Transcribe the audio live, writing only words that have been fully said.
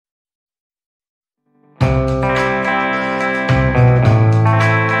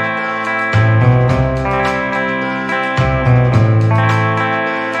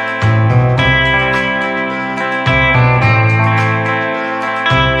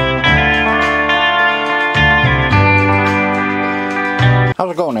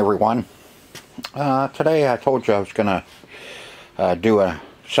How's it going, everyone? Today I told you I was going to do a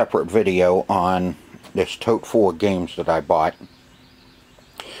separate video on this tote full of games that I bought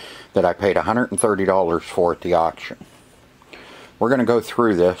that I paid $130 for at the auction. We're going to go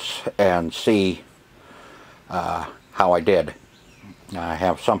through this and see how I did. I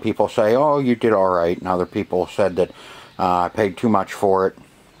have some people say, oh, you did alright, and other people said that I paid too much for it.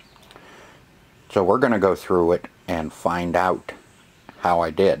 So we're going to go through it and find out how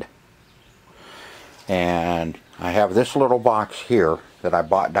I did. And I have this little box here that I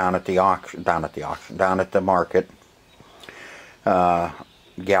bought down at the market.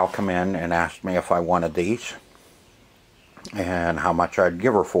 Gal come in and asked me if I wanted these and how much I'd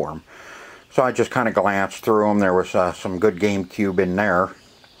give her for them. So I just kind of glanced through them. There was some good GameCube in there,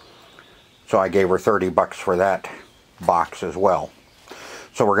 so I gave her 30 bucks for that box as well.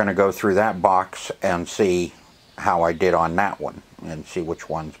 So we're going to go through that box and see how I did on that one and see which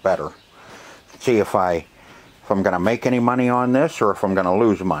one's better. See if I'm going to make any money on this or if I'm going to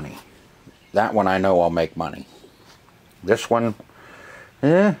lose money. That one I know I'll make money. This one,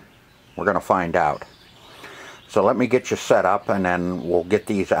 we're going to find out. So let me get you set up and then we'll get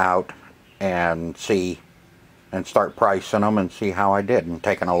these out and see and start pricing them and see how I did and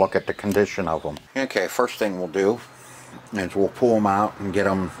taking a look at the condition of them. Okay, first thing we'll do is we'll pull them out and get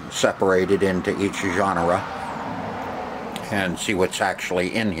them separated into each genre and see what's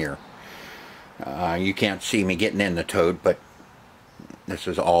actually in here. You can't see me getting in the tote, but this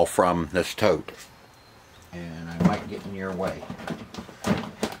is all from this tote. And I might get in your way.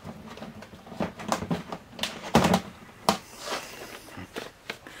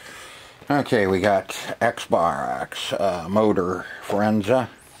 Okay, we got Xbox, Motor, Forenza,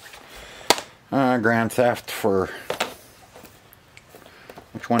 Grand Theft for...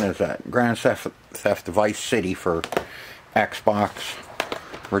 Which one is that? Grand Theft Vice City for Xbox.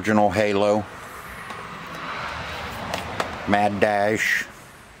 Original Halo. Mad Dash.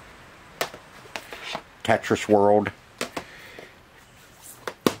 Tetris World.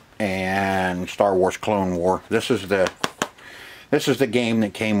 And Star Wars Clone War. This is the game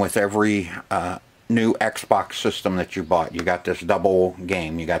that came with every new Xbox system that you bought. You got this double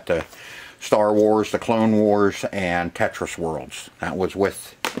game. You got the Star Wars, the Clone Wars, and Tetris Worlds. That was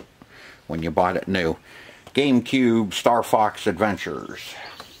with when you bought it new. GameCube, Star Fox Adventures.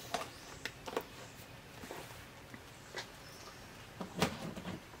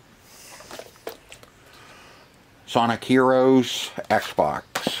 Sonic Heroes,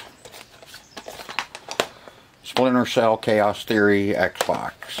 Xbox. Splinter Cell, Chaos Theory,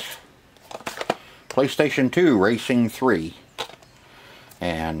 Xbox. PlayStation 2, Racing 3.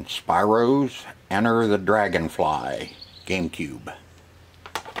 And Spyro's Enter the Dragonfly, GameCube.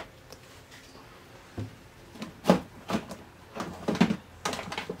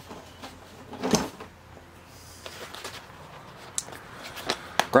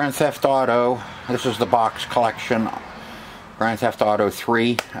 Grand Theft Auto, this is the box collection. Grand Theft Auto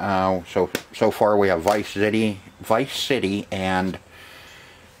 3. So far we have Vice City and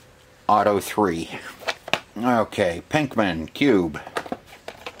Auto 3. Okay, Pinkman, Cube.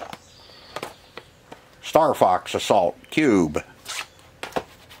 Star Fox Assault, Cube.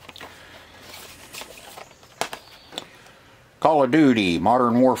 Call of Duty,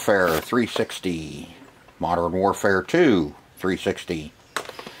 Modern Warfare 360. Modern Warfare 2, 360.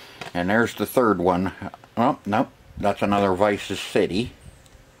 And there's the third one. Oh, nope. That's another Vice City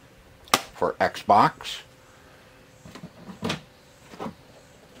for Xbox.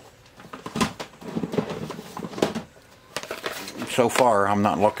 So far,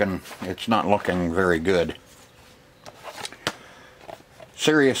 it's not looking very good.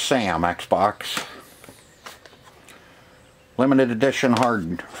 Serious Sam, Xbox. Limited Edition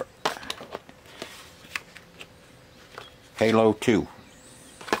Hard Halo 2.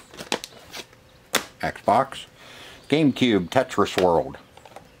 Xbox. GameCube, Tetris World.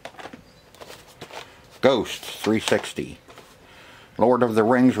 Ghost, 360. Lord of the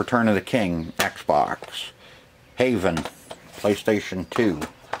Rings, Return of the King, Xbox. Haven, PlayStation 2.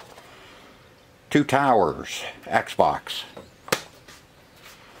 Two Towers, Xbox.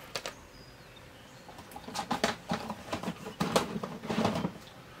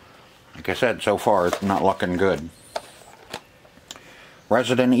 Like I said, so far it's not looking good.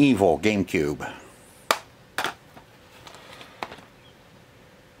 Resident Evil, GameCube.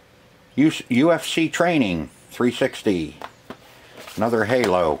 UFC Training, 360. Another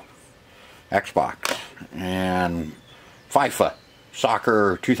Halo, Xbox. And FIFA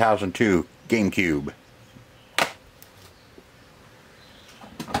Soccer 2002, GameCube.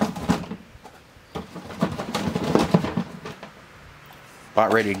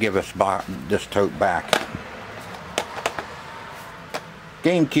 About ready to give us this tote back.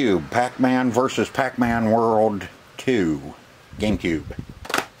 GameCube, Pac-Man vs. Pac-Man World 2. GameCube.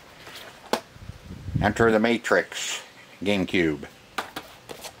 Enter the Matrix. GameCube.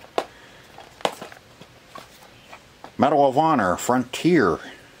 Medal of Honor, Frontier.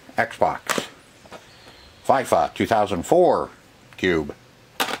 Xbox. FIFA 2004. Cube.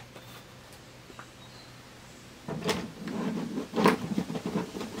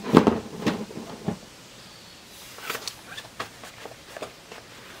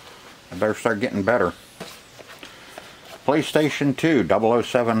 I better start getting better. PlayStation 2,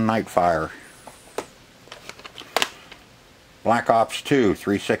 007 Nightfire. Black Ops 2,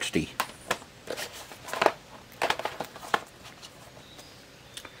 360.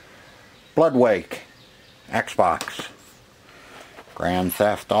 Bloodwake, Xbox. Grand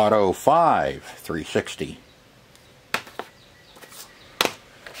Theft Auto 5, 360.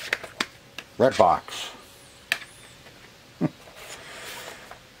 Redbox.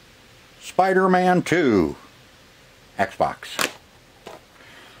 Spider-Man 2, Xbox.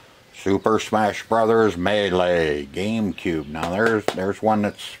 Super Smash Brothers Melee, GameCube. Now there's one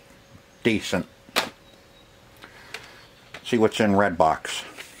that's decent. See what's in Redbox.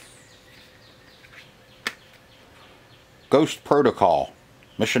 Ghost Protocol,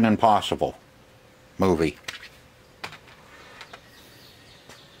 Mission Impossible movie.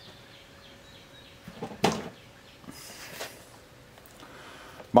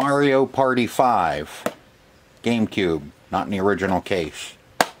 Mario Party 5, GameCube, not in the original case.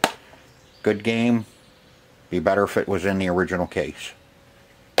 Good game, be better if it was in the original case.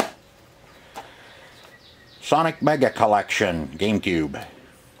 Sonic Mega Collection, GameCube.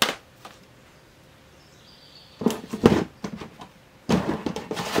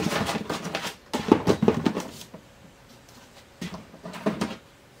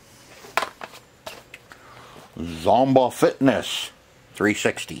 Zomba Fitness,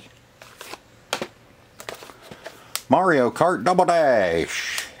 360. Mario Kart Double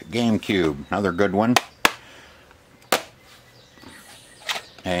Dash, GameCube, another good one.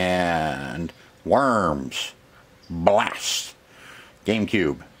 And Worms Blast,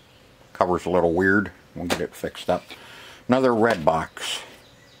 GameCube. Cover's a little weird. We'll get it fixed up. Another Redbox.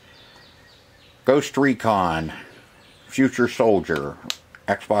 Ghost Recon, Future Soldier,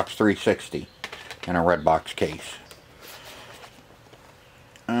 Xbox 360, in a Redbox case.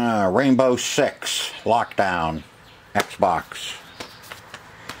 Rainbow Six, Lockdown, Xbox.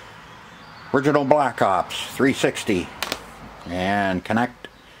 Original Black Ops, 360. And Connect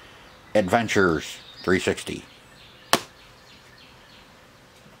Adventures, 360.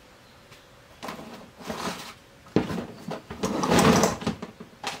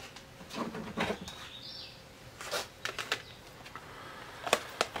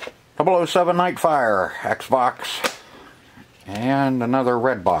 .007 Nightfire, Xbox. And another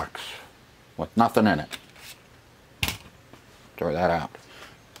Redbox with nothing in it. Throw that out.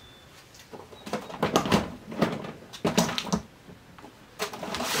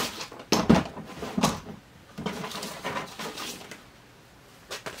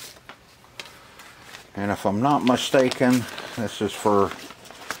 And if I'm not mistaken, this is for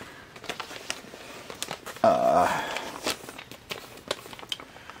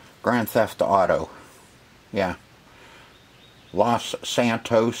Grand Theft Auto. Yeah. Los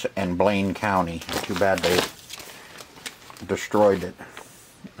Santos and Blaine County. Too bad they destroyed it.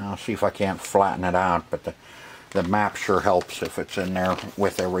 I'll see if I can't flatten it out, but the map sure helps if it's in there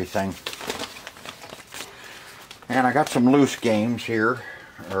with everything. And I got some loose games here,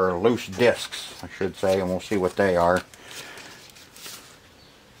 or loose discs, I should say, and we'll see what they are.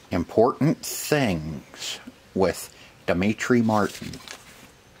 Important Things with Dimitri Martin.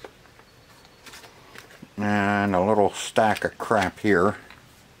 And a little stack of crap here.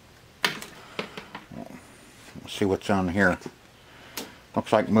 Let's see what's on here.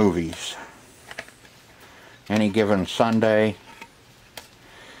 Looks like movies. Any Given Sunday.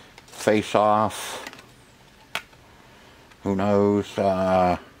 Face Off. Who knows?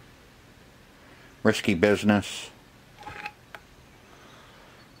 Risky Business.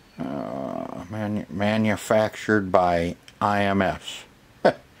 Manufactured by IMS.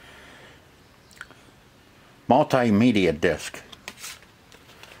 Multimedia disc.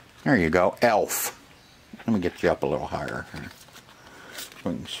 There you go. Elf. Let me get you up a little higher here, so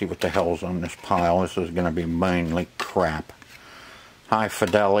we can see what the hell's on this pile. This is going to be mainly crap. High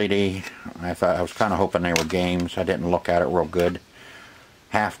Fidelity. I was kind of hoping they were games. I didn't look at it real good.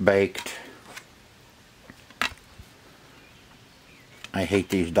 Half Baked. I hate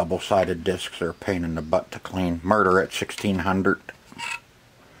these double-sided discs. They're a pain in the butt to clean. Murder at 1600.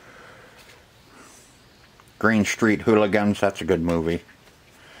 Green Street Hooligans, that's a good movie.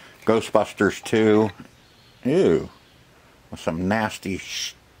 Ghostbusters 2, ew, with some nasty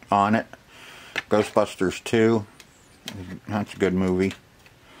on it. Ghostbusters 2, that's a good movie.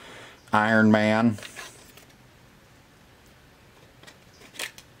 Iron Man.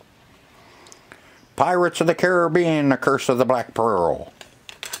 Pirates of the Caribbean, The Curse of the Black Pearl.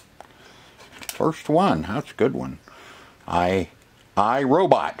 First one, that's a good one. I,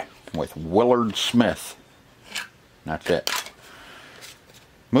 Robot with Willard Smith. That's it.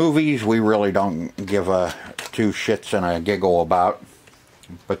 Movies we really don't give a two shits and a giggle about,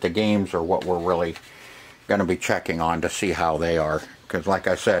 but the games are what we're really going to be checking on to see how they are. Because like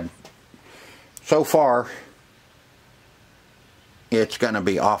I said, so far it's going to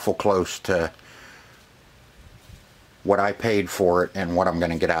be awful close to what I paid for it and what I'm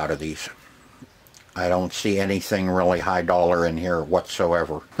going to get out of these. I don't see anything really high dollar in here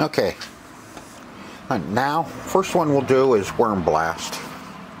whatsoever. Okay, and now first one we'll do is Worm Blast.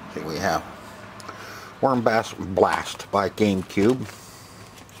 See, we have Worm Blast by GameCube.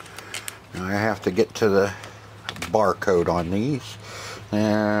 Now I have to get to the barcode on these,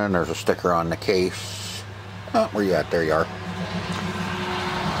 and there's a sticker on the case. Oh, where you at? There you are.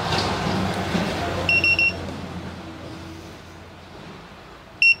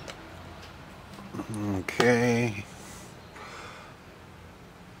 Okay.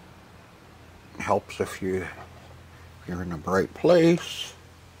 Helps if you're in the right place.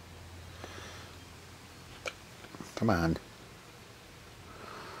 Come on.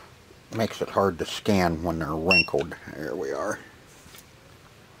 Makes it hard to scan when they're wrinkled. There we are.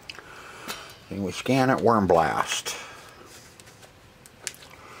 And we scan it, Worm Blast.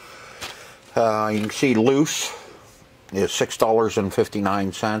 You can see loose is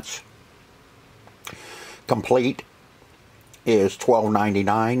 $6.59. Complete is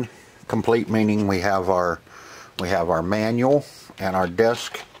 $12.99. Complete meaning we have our manual and our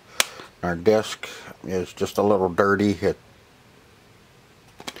disc. Our disc is just a little dirty,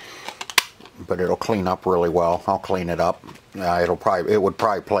 but it'll clean up really well. I'll clean it up. It would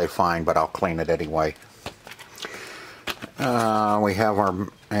probably play fine, but I'll clean it anyway. We have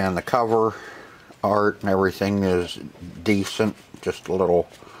and the cover art and everything is decent, just a little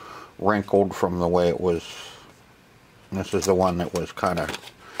wrinkled from the way it was. This is the one that was kind of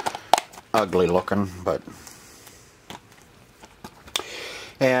ugly looking, but.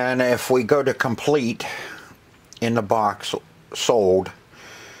 And if we go to complete in the box sold,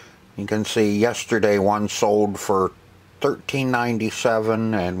 you can see yesterday one sold for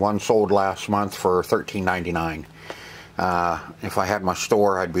 $13.97 and one sold last month for $13.99. If I had my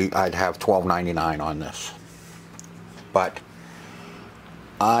store, I'd have $12.99 on this. But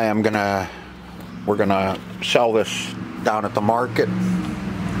we're gonna sell this down at the market.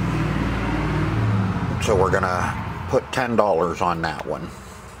 So we're gonna put $10 on that one,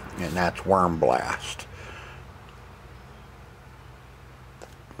 and that's Worm Blast.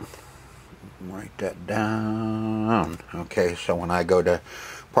 Write that down. Okay, so when I go to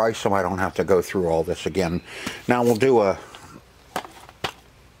price them, I don't have to go through all this again. Now we'll do an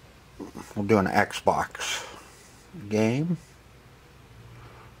Xbox game.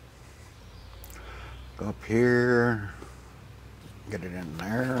 Go up here, get it in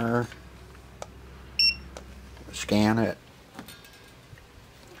there, scan it,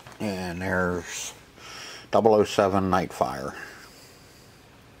 and there's 007 Nightfire.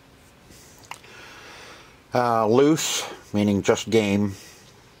 Loose, meaning just game,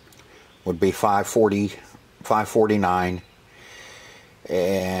 would be $5.49,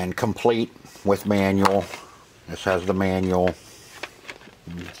 and complete with manual. This has the manual.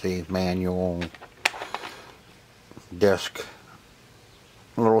 See, manual. Disc,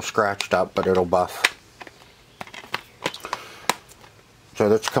 a little scratched up, but it'll buff. So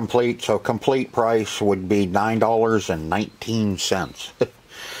that's complete. So complete price would be $9.19.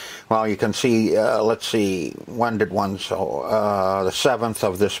 Well, you can see, let's see, when did one sell? The 7th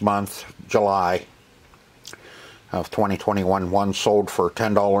of this month, July of 2021, one sold for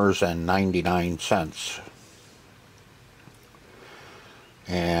 $10.99.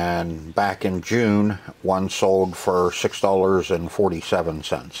 And back in June, one sold for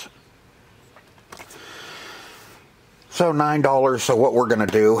 $6.47. So $9. So what we're going to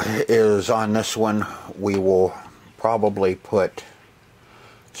do is on this one, we will probably put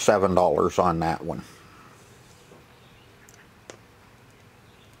 $7 on that one.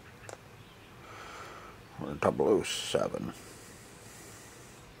 Or 007.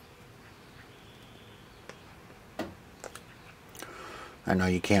 I know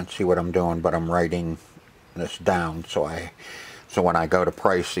you can't see what I'm doing, but I'm writing this down so when I go to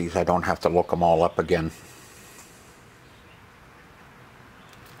price these, I don't have to look them all up again.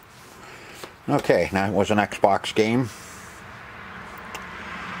 Okay, now it was an Xbox game.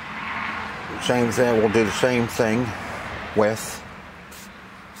 Same thing, we'll do the same thing with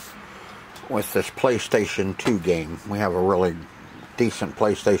this PlayStation 2 game. We have a really decent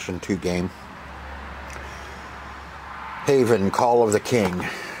PlayStation 2 game. Haven, Call of the King.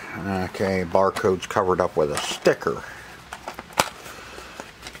 Okay, barcode's covered up with a sticker.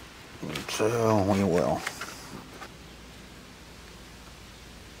 So we will.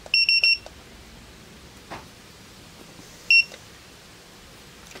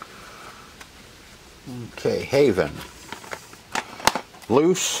 Okay, Haven.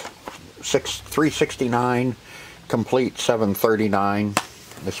 Loose, 369. Complete, 739.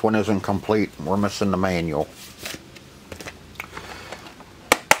 This one isn't complete. We're missing the manual.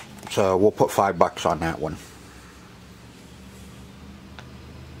 So we'll put $5 on that one.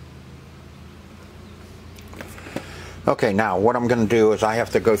 Okay, now what I'm going to do is I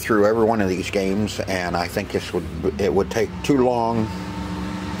have to go through every one of these games, and I think it would take too long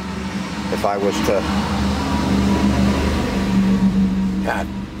if I was to. God,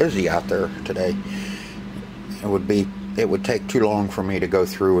 busy out there today. It would take too long for me to go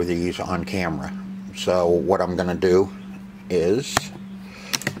through these on camera. So what I'm going to do is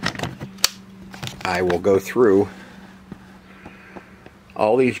I will go through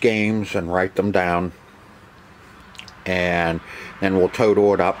all these games and write them down, and then we'll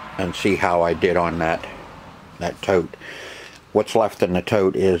total it up and see how I did on that tote. What's left in the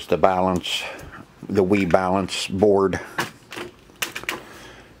tote is the Wii balance board.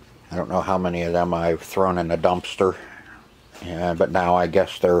 I don't know how many of them I've thrown in the dumpster, but now I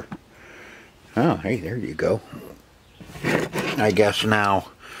guess they're, oh hey, there you go. I guess now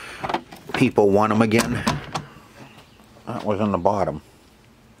people want them again. That was in the bottom.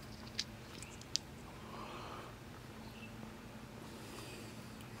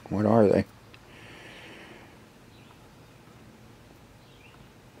 What are they?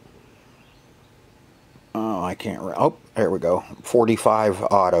 Oh, I can't. Oh, there we go. 45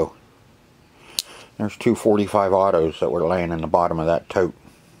 auto. There's 2 45 autos that were laying in the bottom of that tote.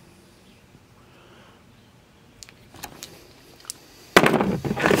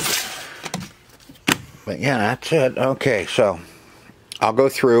 But yeah, that's it. Okay, so I'll go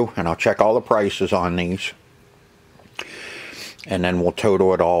through and I'll check all the prices on these, and then we'll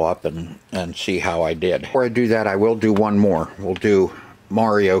total it all up and see how I did. Before I do that, I will do one more. We'll do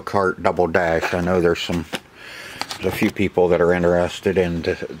Mario Kart Double Dash. I know there's a few people that are interested in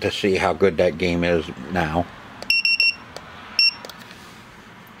to see how good that game is now.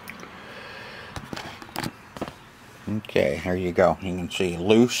 Okay, here you go. You can see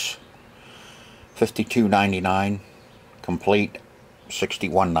loose, $52.99. Complete,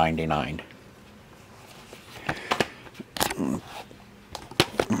 $61.99.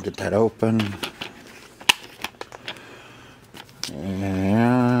 Get that open.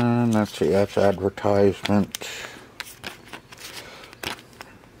 And let's see, that's advertisement.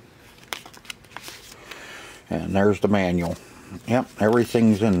 And there's the manual. Yep,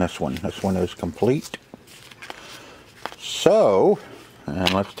 everything's in this one. This one is complete. So,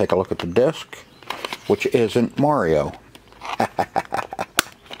 and let's take a look at the disc, which isn't Mario.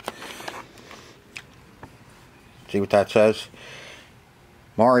 See what that says?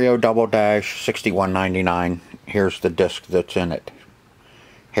 Mario Double Dash, $61.99. Here's the disc that's in it.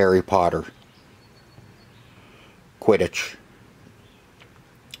 Harry Potter. Quidditch.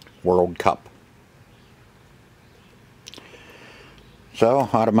 World Cup. So,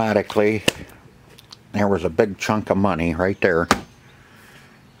 automatically, there was a big chunk of money right there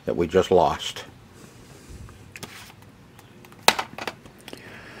that we just lost.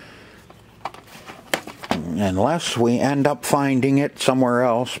 Unless we end up finding it somewhere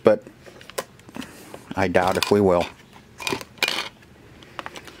else, but I doubt if we will.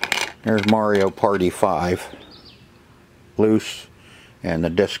 There's Mario Party 5. Loose, and the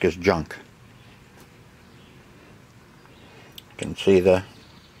disc is junk. You can see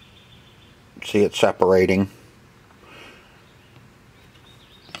it separating.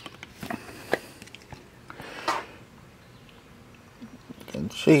 You can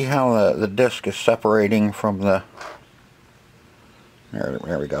see how the disc is separating from the,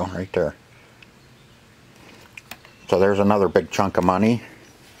 there we go, right there. So there's another big chunk of money,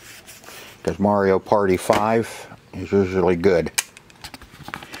 because Mario Party 5 is usually good.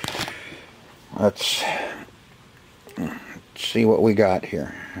 Let's see what we got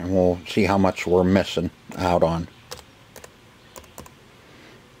here, and we'll see how much we're missing out on.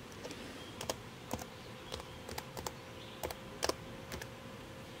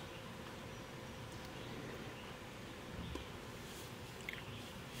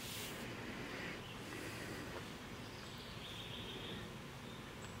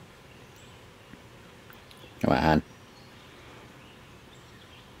 Come on.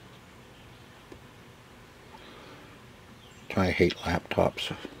 I hate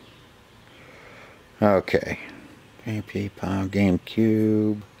laptops. Okay. AP Pile,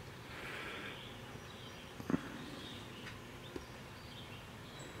 GameCube.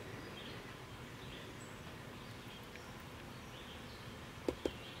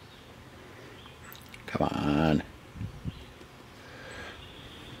 Come on.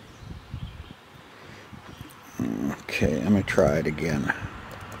 Okay, let me try it again.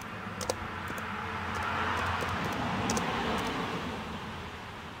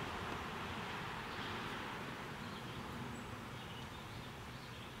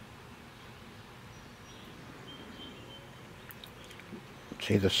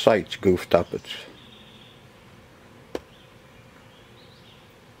 See, the site's goofed up. It's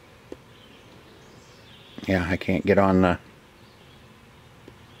yeah, I can't get on the.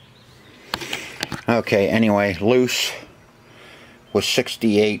 Okay, anyway, loose was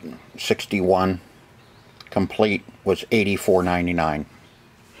 $68.61. Complete was $84.99.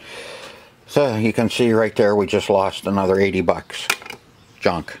 So you can see right there, we just lost another 80 bucks.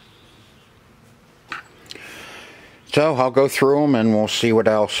 Junk. So I'll go through them and we'll see what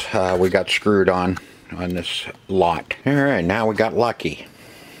else we got screwed on this lot. Alright, now we got lucky.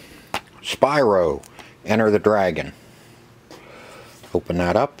 Spyro, Enter the Dragon. Open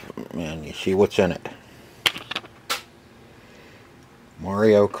that up and you see what's in it.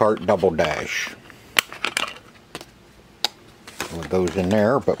 Mario Kart Double Dash. It goes in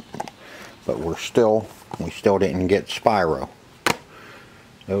there, but we still didn't get Spyro.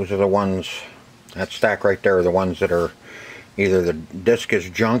 Those are the ones, that stack right there are the ones that are either the disc is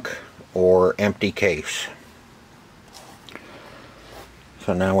junk or empty case.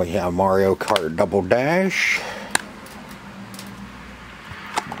 So now we have Mario Kart Double Dash.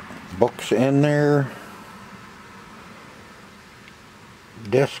 Books in there.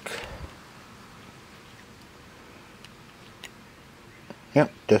 Disc.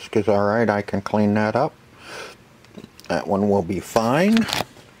 Yep, disc is alright. I can clean that up. That one will be fine.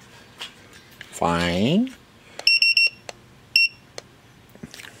 Fine.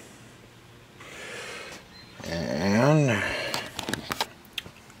 And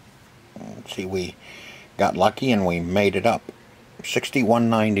let's see, we got lucky and we made it up.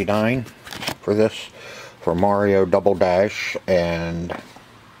 $61.99 for this, for Mario Double Dash, and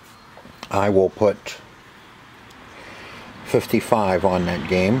I will put 55 on that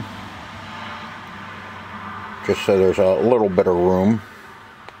game, just so there's a little bit of room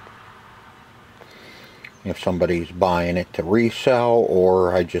if somebody's buying it to resell,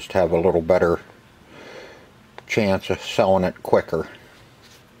 or I just have a little better chance of selling it quicker.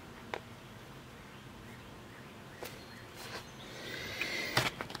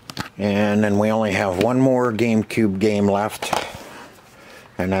 And then we only have one more GameCube game left,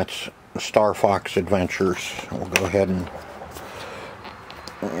 and that's Star Fox Adventures. We'll go ahead and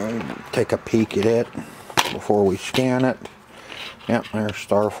take a peek at it before we scan it. Yep, there's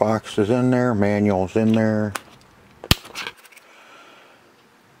Star Fox is in there, manual's in there.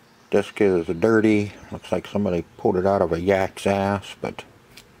 Disc is dirty, looks like somebody pulled it out of a yak's ass, but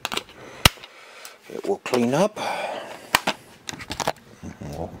it will clean up.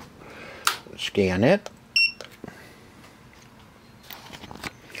 We'll scan it.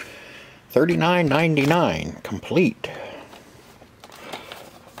 $39.99 complete.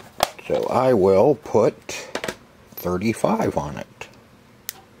 So I will put 35 on it.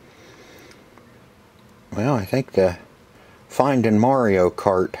 Well, I think the Finding Mario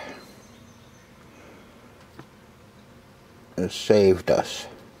Kart has saved us,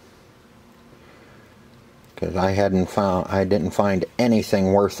 because I didn't find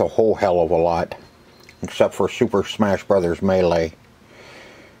anything worth a whole hell of a lot, except for Super Smash Bros. Melee.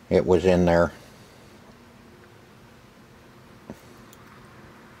 It was in there.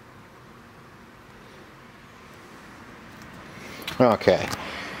 Okay.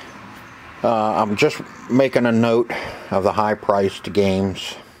 I'm just making a note of the high-priced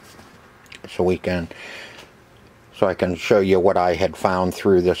games so I can show you what I had found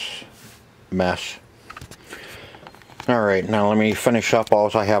through this mess. Alright, now let me finish up.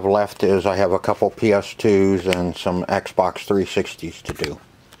 All I have left is I have a couple PS2s and some Xbox 360s to do.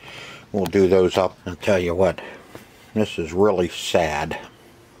 We'll do those up. I'll tell you what, this is really sad.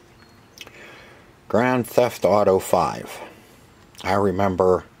 Grand Theft Auto 5. I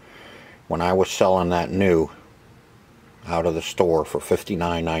remember when I was selling that new out of the store for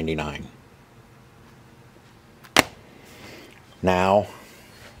 $59.99. Now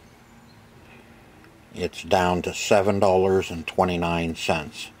it's down to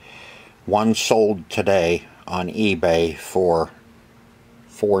 $7.29. One sold today on eBay for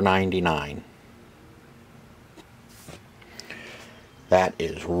 $4.99. That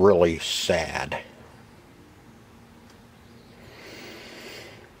is really sad.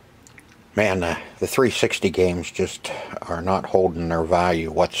 Man, the 360 games just are not holding their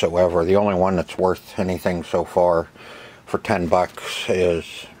value whatsoever. The only one that's worth anything so far for 10 bucks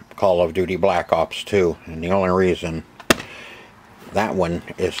is Call of Duty Black Ops 2. And the only reason that one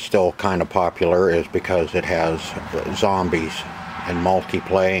is still kind of popular is because it has zombies and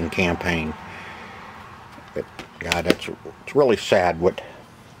multiplayer and campaign. But God, it's really sad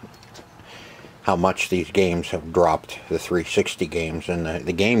how much these games have dropped. The 360 games and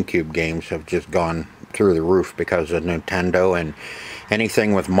the GameCube games have just gone through the roof because of Nintendo, and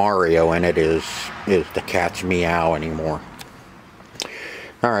anything with Mario in it is the cat's meow anymore.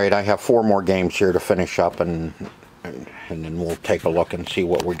 Alright, I have 4 more games here to finish up, and then we'll take a look and see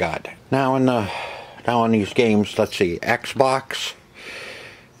what we got. Now in these games, let's see, Xbox.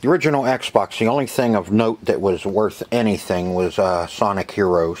 The original Xbox, the only thing of note that was worth anything was Sonic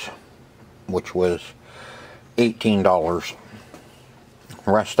Heroes, which was $18.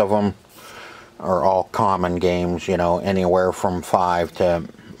 The rest of them are all common games, you know, anywhere from $5 to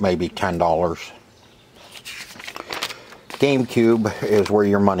maybe $10. GameCube is where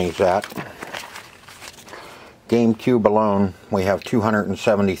your money's at. GameCube alone, we have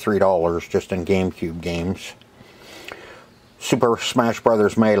 $273 just in GameCube games. Super Smash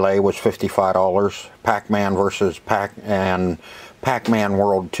Bros. Melee was $55. Pac-Man vs. Pac-Man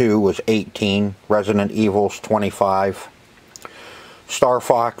World 2 was $18. Resident Evil's $25. Star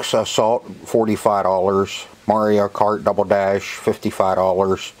Fox Assault, $45. Mario Kart Double Dash,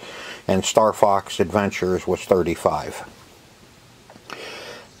 $55. And Star Fox Adventures was $35.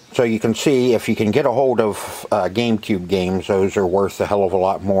 So you can see, if you can get a hold of GameCube games, those are worth a hell of a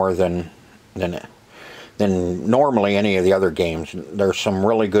lot more than normally any of the other games. There's some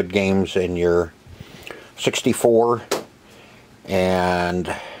really good games in your 64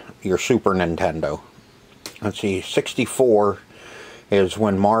 and your Super Nintendo. Let's see, 64 is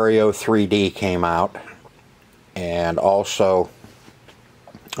when Mario 3D came out, and also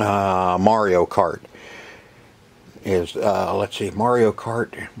Mario Kart is, let's see, Mario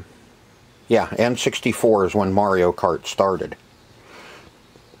Kart, yeah, N64 is when Mario Kart started.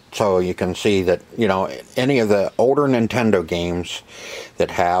 So you can see that, you know, any of the older Nintendo games that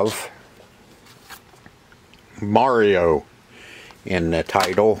have Mario in the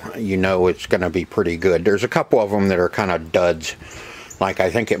title, you know it's going to be pretty good. There's a couple of them that are kind of duds. Like, I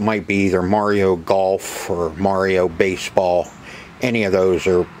think it might be either Mario Golf or Mario Baseball. Any of those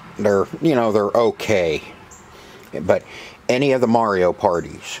they're okay. But any of the Mario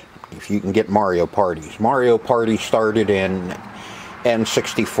parties, if you can get Mario parties. Mario Party started in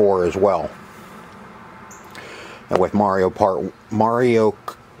N64 as well. With Mario Party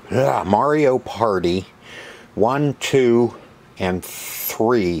 1, 2, and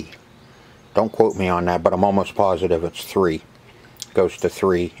 3. Don't quote me on that, but I'm almost positive it's 3. Goes to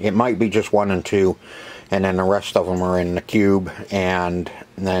 3. It might be just 1 and 2, and then the rest of them are in the Cube, and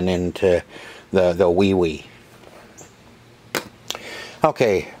then into the Wii.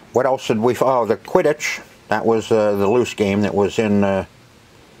 Okay, what else did we... Oh, the Quidditch. That was the loose game that was in... that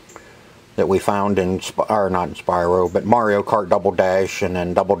we found in... Or not in Spyro, but Mario Kart Double Dash, and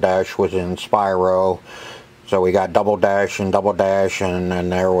then Double Dash was in Spyro. So we got Double Dash, and then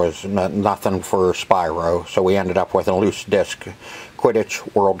there was nothing for Spyro. So we ended up with a loose disc.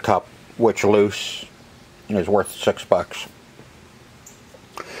 Quidditch World Cup, which loose is worth $6.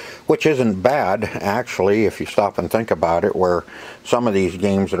 Which isn't bad, actually, if you stop and think about it, where some of these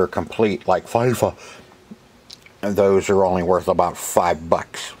games that are complete, like FIFA, those are only worth about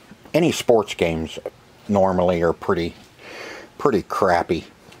 $5. Any sports games normally are pretty crappy.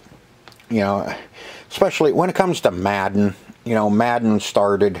 You know, especially when it comes to Madden. You know, Madden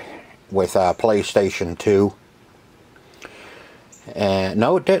started with PlayStation 2. And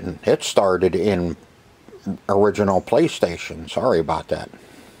no, it didn't. It started in original PlayStation. Sorry about that.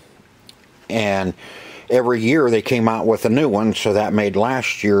 And every year they came out with a new one, so that made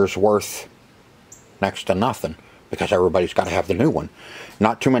last year's worth next to nothing, because everybody's got to have the new one.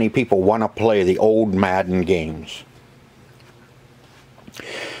 Not too many people want to play the old Madden games.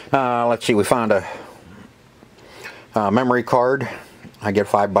 Let's see, we found a memory card. I get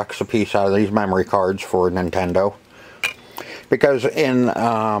 $5 a piece out of these memory cards for Nintendo. Because in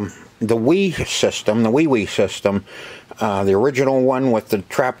the Wii system, the Wii system, the original one with the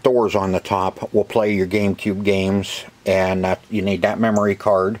trapdoors on the top will play your GameCube games, and you need that memory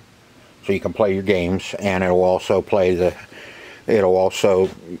card so you can play your games, and it will also play the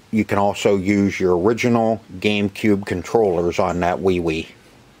You can also use your original GameCube controllers on that Wii.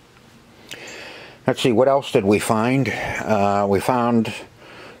 Let's see, what else did we find? We found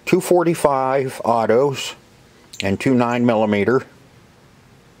 245 autos and 2 9mm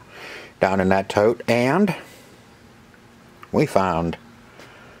down in that tote, and we found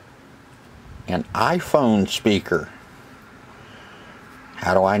an iPhone speaker.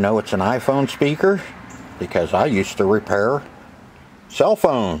 How do I know it's an iPhone speaker? Because I used to repair cell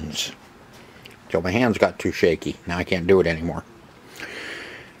phones till my hands got too shaky. Now I can't do it anymore.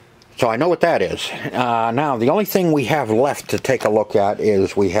 So I know what that is. Now the only thing we have left to take a look at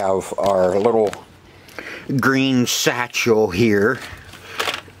is we have our little green satchel here.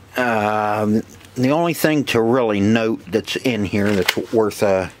 The only thing to really note that's in here that's worth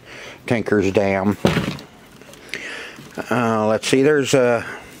a tinker's damn. Let's see, there's a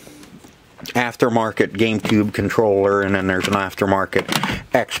aftermarket GameCube controller, and then there's an aftermarket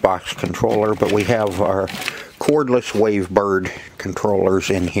Xbox controller, but we have our cordless Wavebird controllers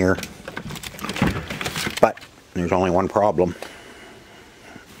in here. But there's only one problem.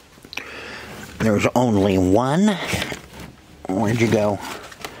 There's only one. Where'd you go?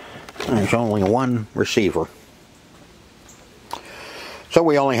 There's only one receiver. So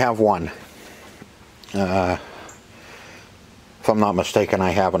we only have one. If I'm not mistaken, I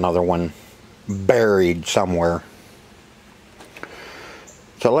have another one buried somewhere.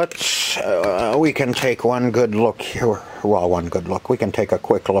 So let's, we can take one good look here. Well, one good look. We can take a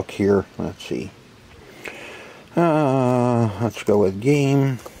quick look here. Let's see. Let's go with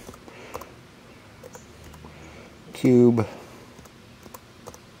Game Cube.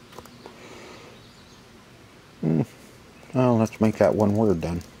 Well, let's make that one word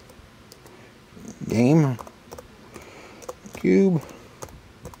then. Game Cube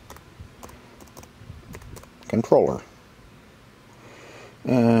controller,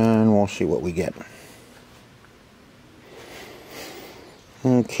 and we'll see what we get.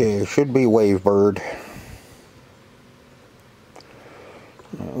 Okay, should be Wavebird.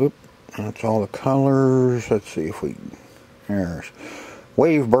 Oop, that's all the colors. Let's see if we, there's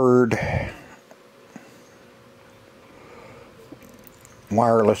Wavebird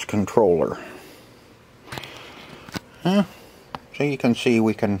wireless controller. So you can see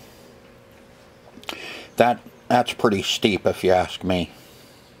we can, that's pretty steep if you ask me,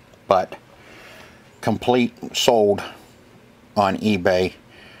 but complete sold on eBay,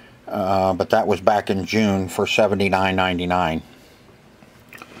 but that was back in June for $79.99.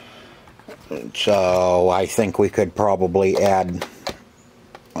 So I think we could probably add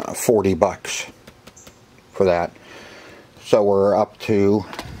 40 bucks for that. So we're up to,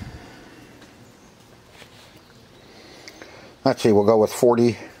 let's see, we'll go with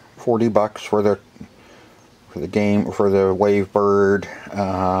 40 bucks for the game, for the Wavebird.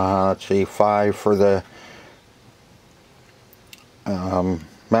 Let's see, 5 for the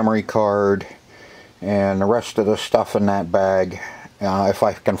memory card, and the rest of the stuff in that bag. If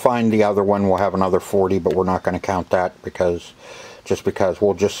I can find the other one, we'll have another 40, but we're not going to count that because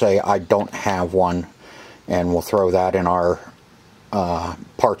we'll just say I don't have one, and we'll throw that in our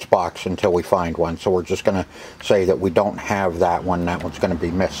parts box until we find one. So we're just going to say that we don't have that one. That one's going to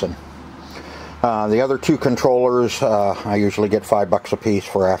be missing. The other two controllers, I usually get $5 a piece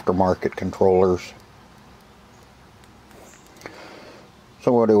for aftermarket controllers.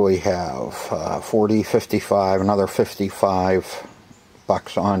 So what do we have? 40, 55, another 55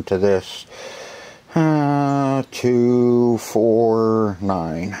 bucks onto this. 2, 4,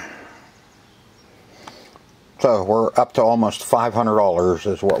 9. So we're up to almost $500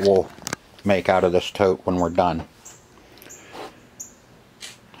 is what we'll make out of this tote when we're done.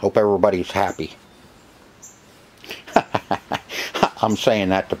 Hope everybody's happy. I'm saying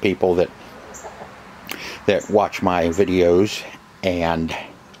that to people that watch my videos and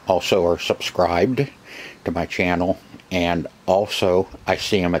also are subscribed to my channel, and also I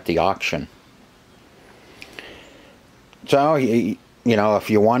see them at the auction. So you know, if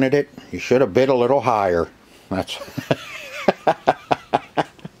you wanted it, you should have bid a little higher. That's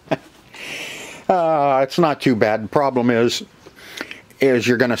it's not too bad. The problem is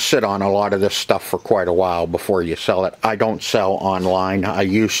you're going to sit on a lot of this stuff for quite a while before you sell it. I don't sell online. I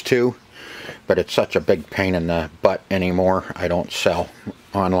used to, but it's such a big pain in the butt anymore. I don't sell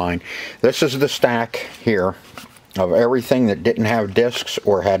online. This is the stack here of everything that didn't have discs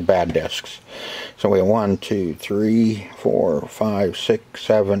or had bad discs. So we have 1, 2, 3, 4, 5, 6,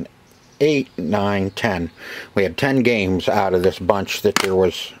 7, 8, 9, 10. We had 10 games out of this bunch that there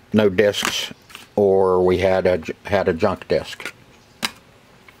was no discs, or we had a junk disc.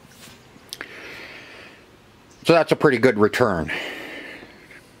 So that's a pretty good return.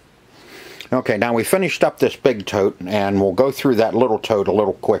 Okay, now we finished up this big tote, and we'll go through that little tote a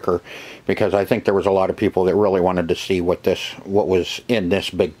little quicker, because I think there was a lot of people that really wanted to see what was in this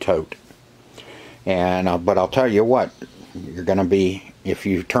big tote. And but I'll tell you what, you're going to be, if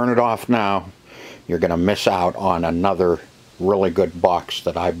you turn it off now, you're going to miss out on another really good box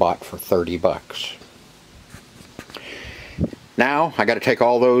that I bought for 30 bucks. Now I got to take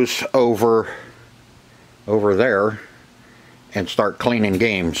all those over there and start cleaning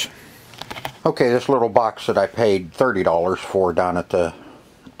games. Okay, this little box that I paid $30 for down at the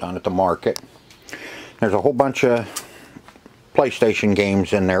market. There's a whole bunch of PlayStation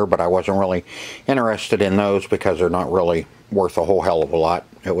games in there, but I wasn't really interested in those because they're not really worth a whole hell of a lot.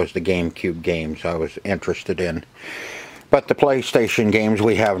 It was the GameCube games I was interested in. But the PlayStation games,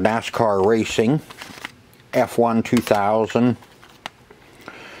 we have NASCAR Racing, F1 2000,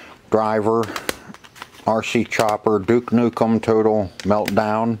 Driver, RC Chopper, Duke Nukem Total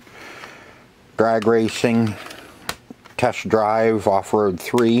Meltdown, Drag Racing, Test Drive, Off-Road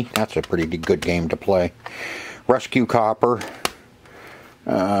 3, that's a pretty good game to play. Rescue Copper,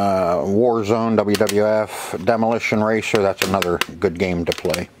 Warzone, WWF, Demolition Racer, that's another good game to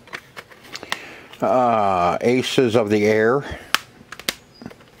play. Aces of the Air,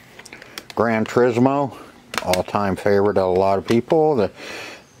 Gran Turismo, all-time favorite of a lot of people. The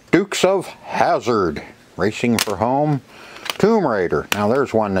Dukes of Hazzard, Racing for Home, Tomb Raider. Now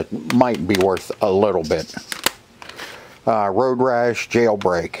there's one that might be worth a little bit. Road Rash,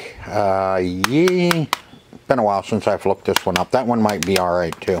 Jailbreak. Yeah, been a while since I've looked this one up. That one might be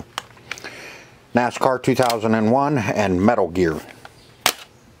alright too. NASCAR 2001 and Metal Gear.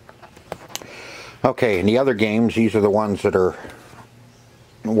 Okay, and the other games, these are the ones that are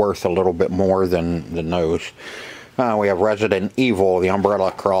worth a little bit more than those. We have Resident Evil, the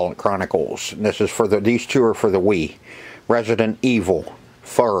Umbrella Chronicles. This is for these two are for the Wii. Resident Evil,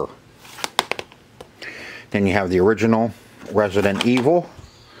 Fur. Then you have the original Resident Evil,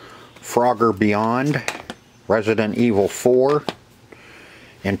 Frogger Beyond, Resident Evil 4,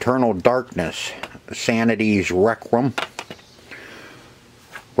 Internal Darkness, Sanity's Requiem,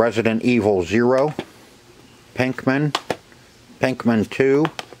 Resident Evil 0, Pinkman, Pinkman 2,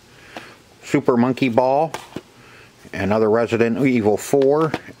 Super Monkey Ball, another Resident Evil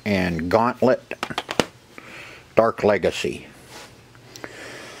 4, and Gauntlet, Dark Legacy.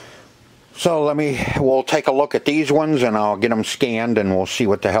 So we'll take a look at these ones and I'll get them scanned and we'll see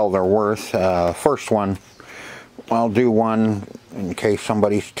what the hell they're worth. First one, I'll do one in case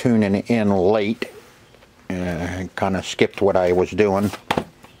somebody's tuning in late. I kind of skipped what I was doing.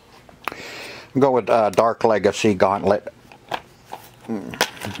 Go with Dark Legacy Gauntlet.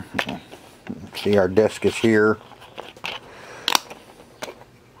 See, our disc is here.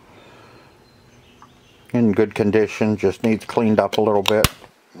 In good condition, just needs cleaned up a little bit.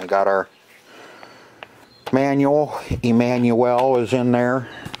 We got our manual. Emmanuel is in there.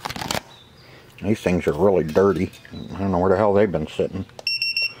 These things are really dirty. I don't know where the hell they've been sitting.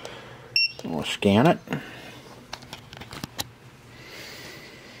 We'll scan it.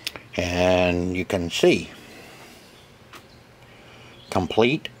 And you can see.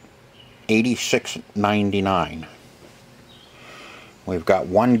 Complete, $86.99. We've got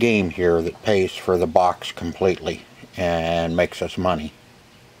one game here that pays for the box completely and makes us money.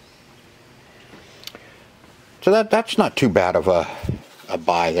 So that's not too bad of a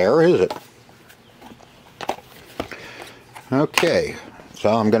buy there, is it? Okay,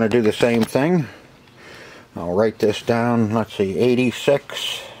 so I'm going to do the same thing. I'll write this down. Let's see,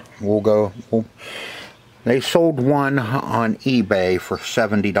 86. They sold one on eBay for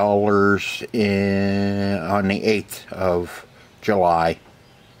 $70 on the 8th of July.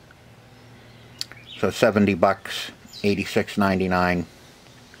 So 70 bucks, $86.99.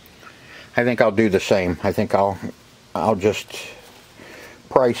 I think I'll do the same. I think I'll just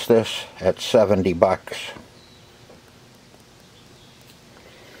price this at 70 bucks.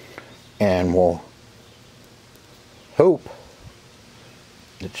 And we'll hope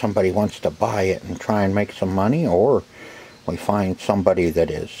that somebody wants to buy it and try and make some money, or we find somebody that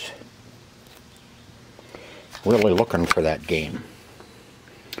is really looking for that game.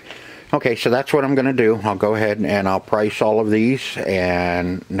 Okay, so that's what I'm going to do. I'll go ahead and I'll price all of these,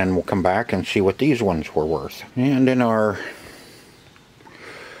 and then we'll come back and see what these ones were worth. And in our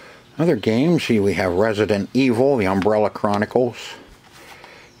other games, see, we have Resident Evil, the Umbrella Chronicles,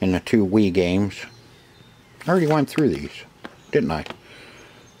 and the two Wii games. I already went through these, didn't I?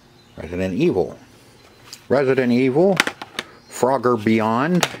 Resident Evil, Frogger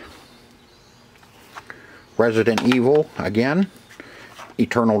Beyond, Resident Evil again,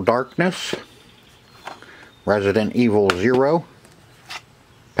 Eternal Darkness, Resident Evil 0,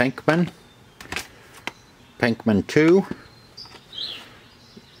 Pinkman, Pinkman 2,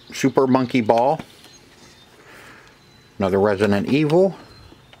 Super Monkey Ball, another Resident Evil,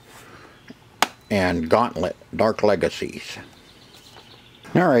 and Gauntlet, Dark Legacies.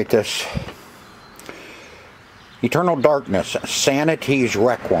 Alright, this Eternal Darkness, Sanity's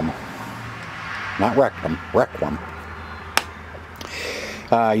Requiem. Not Requiem, Requiem.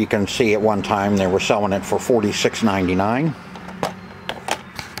 You can see at one time they were selling it for $46.99.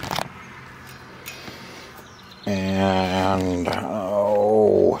 And,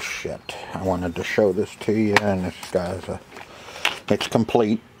 oh shit, I wanted to show this to you, and this guy's it's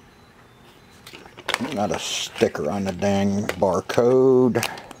complete. Got a sticker on the dang barcode.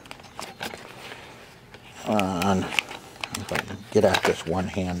 And if I can get at this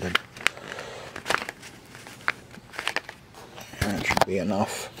one-handed, that should be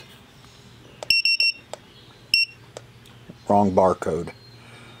enough. Wrong barcode.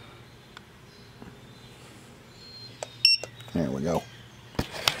 There we go.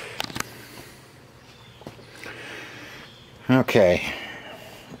 Okay.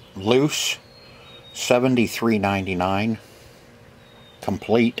 Loose, $73.99.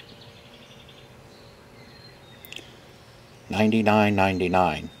 Complete,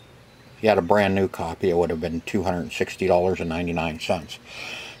 $99.99. If you had a brand new copy, it would have been $260.99.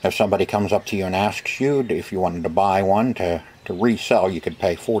 If somebody comes up to you and asks you if you wanted to buy one to resell, you could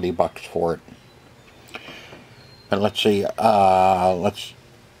pay $40 for it. But let's see,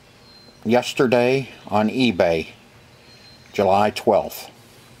 yesterday on eBay, July 12th,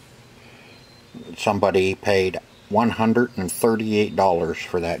 somebody paid $138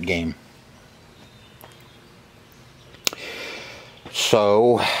 for that game.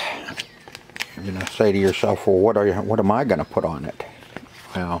 So you're going to say to yourself, well, what am I going to put on it?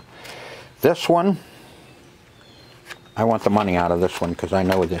 Well, this one, I want the money out of this one because I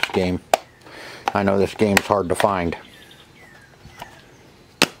know this game. I know this game's hard to find.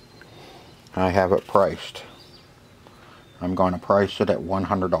 I have it priced. I'm going to price it at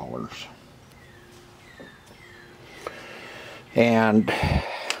 $100. And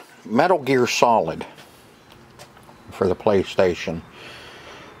Metal Gear Solid for the PlayStation.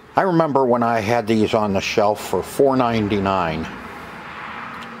 I remember when I had these on the shelf for $4.99.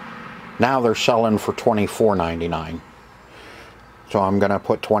 Now they're selling for $24.99. So I'm going to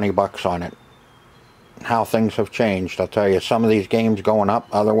put $20 on it. How things have changed. I'll tell you, some of these games going up,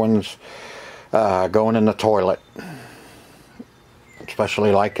 other ones going in the toilet.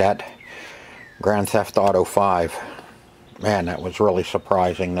 Especially like that Grand Theft Auto 5. Man, that was really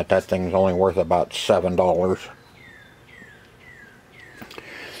surprising that thing's only worth about $7.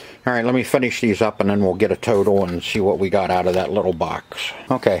 Alright, let me finish these up and then we'll get a total and see what we got out of that little box.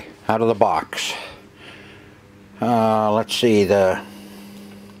 Okay, out of the box. Let's see, the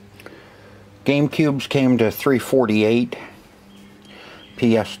GameCubes came to $348.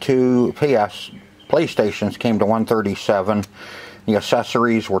 PlayStations came to $137. The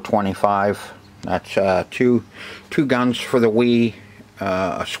accessories were $25. That's two guns for the Wii,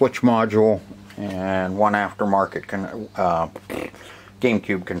 a Switch module, and one aftermarket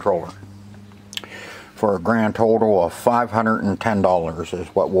GameCube controller. For a grand total of $510 is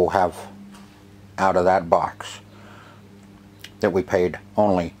what we'll have out of that box that we paid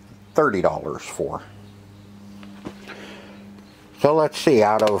only $30 for. So let's see,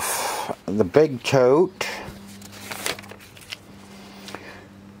 out of the big tote,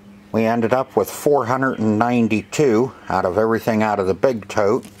 we ended up with $492 out of everything out of the big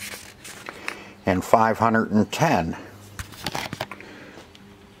tote, and $510,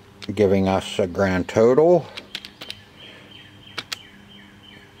 giving us a grand total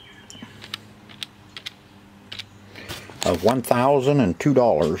of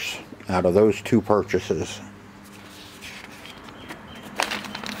 $1,002 out of those two purchases.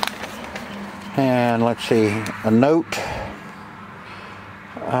 And let's see, a note.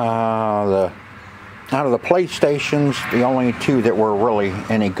 Out of the PlayStations, the only two that were really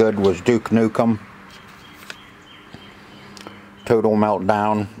any good was Duke Nukem, Total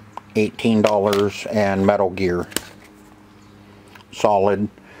Meltdown, $18, and Metal Gear Solid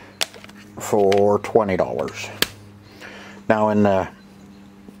for $20. Now in the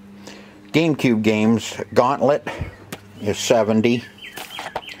GameCube games, Gauntlet is $70,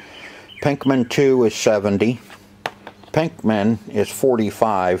 Pinkman 2 is $70, Pinkman is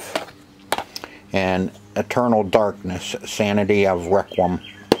 $45, and Eternal Darkness, Sanity of Requiem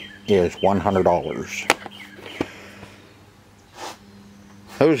is $100.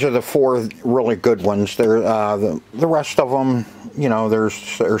 Those are the 4 really good ones. There, the rest of them, you know, there's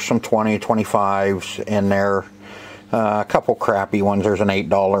some 20, 25s in there. A couple crappy ones. There's an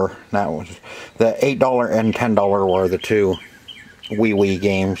 $8. That was the $8 and $10 were the 2 wee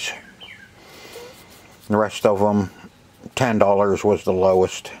games. The rest of them, $10 was the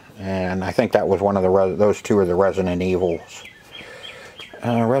lowest, and I think that was one of the those 2 are the Resident Evils.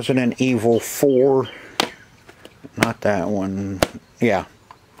 Resident Evil 4, not that one. Yeah,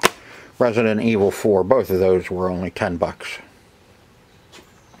 Resident Evil 4. Both of those were only $10.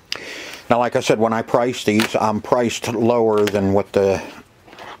 Now, like I said, when I price these, I'm priced lower than what they're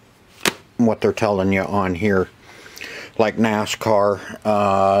telling you on here. Like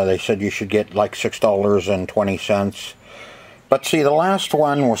NASCAR, they said you should get like $6.20. But see, the last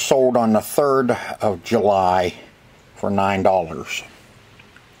one was sold on the 3rd of July for $9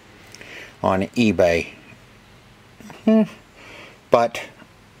 on eBay. But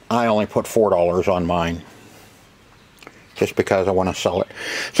I only put $4 on mine, just because I want to sell it.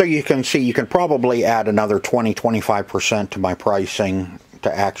 So you can see, you can probably add another 20-25% to my pricing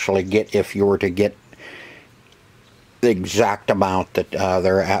to actually get, if you were to get the exact amount that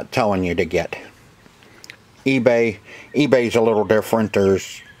they're telling you to get. eBay's a little different.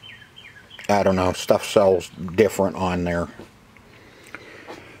 There's, I don't know, stuff sells different on there.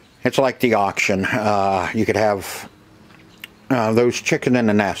 It's like the auction. You could have those chicken in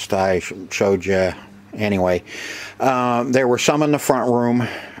the nest I showed you. Anyway, there were some in the front room.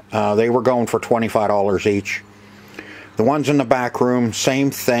 They were going for $25 each. The ones in the back room,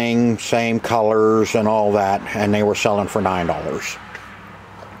 same thing, same colors and all that, and they were selling for $9.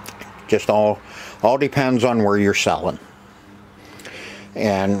 Just all depends on where you're selling.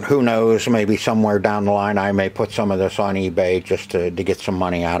 And who knows, maybe somewhere down the line I may put some of this on eBay just to get some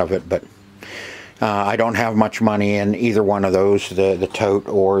money out of it, but I don't have much money in either one of those, the tote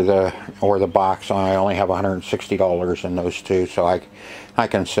or the box. I only have $160 in those 2, so I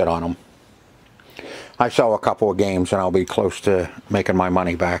can sit on them. I sell a couple of games and I'll be close to making my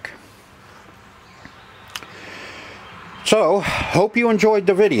money back. So, hope you enjoyed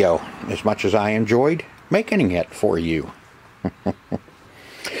the video as much as I enjoyed making it for you.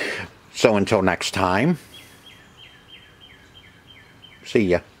 So until next time, see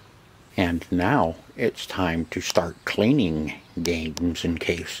ya. And now it's time to start cleaning games and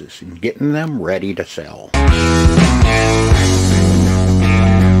cases and getting them ready to sell.